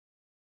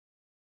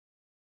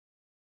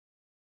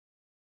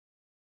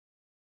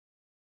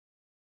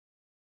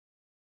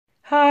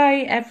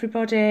Hi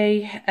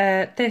everybody,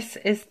 this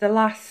is the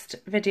last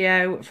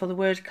video for the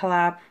word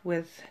collab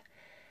with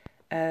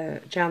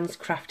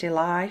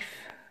Janscrazylife,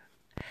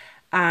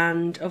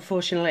 and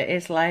unfortunately it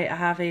is late. I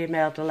have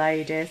emailed the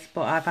ladies,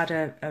 but I've had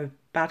a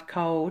bad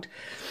cold,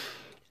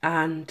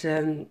 and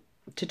to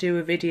do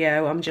a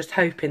video I'm just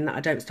hoping that I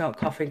don't start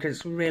coughing because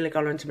it's really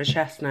gone into my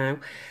chest now,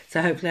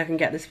 so hopefully I can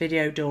get this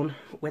video done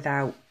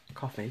without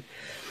coughing.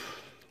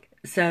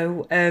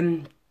 So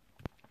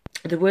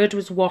the word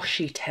was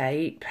washi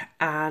tape,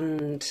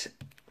 and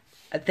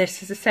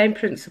this is the same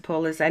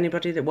principle as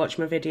anybody that watched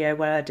my video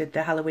where I did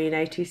the Halloween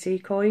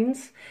ATC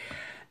coins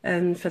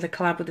for the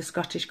collab with the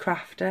Scottish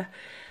crafter.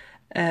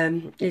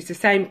 It's the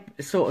same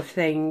sort of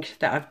thing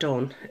that I've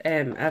done.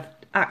 I've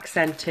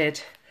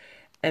accented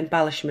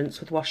embellishments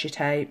with washi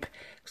tape,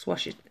 because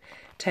washi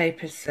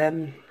tape is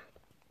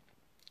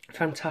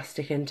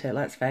fantastic, isn't it?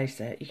 Let's face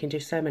it, you can do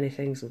so many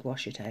things with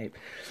washi tape.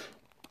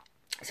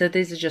 So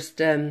these are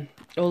just,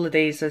 all of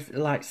these are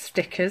like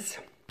stickers,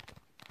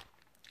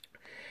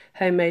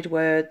 homemade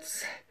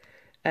words,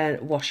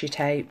 washi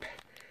tape,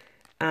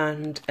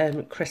 and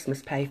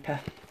Christmas paper.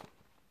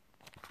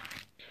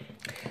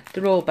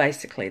 They're all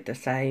basically the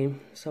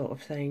same sort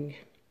of thing.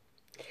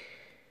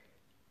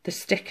 The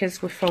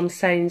stickers were from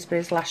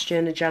Sainsbury's last year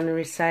in the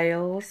January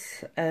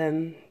sales.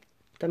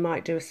 They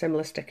might do a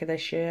similar sticker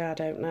this year, I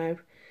don't know.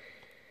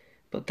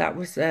 But that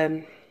was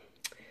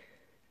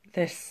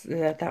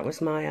that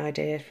was my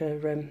idea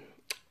for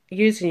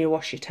using your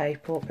washi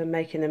tape up and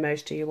making the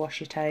most of your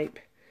washi tape,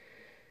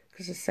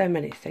 because there's so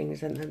many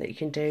things in there that you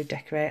can do.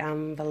 Decorate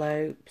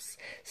envelopes,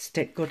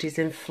 stick goodies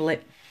in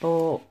flip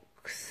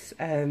books,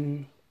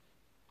 make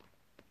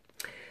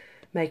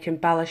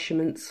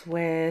embellishments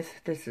with.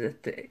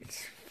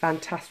 It's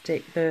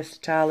fantastic,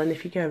 versatile, and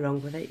if you go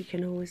wrong with it you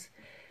can always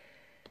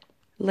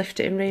lift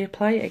it and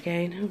reapply it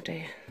again. Oh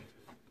dear,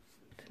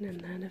 nothing in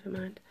there, never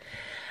mind.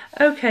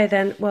 Okay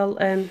then, well,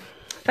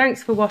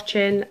 thanks for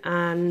watching,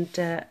 and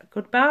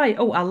goodbye.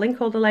 Oh, I'll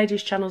link all the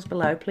ladies' channels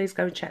below. Please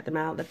go and check them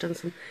out. They've done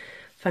some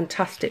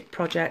fantastic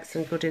projects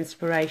and good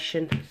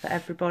inspiration for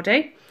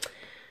everybody.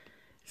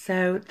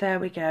 So there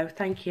we go.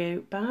 Thank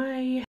you. Bye.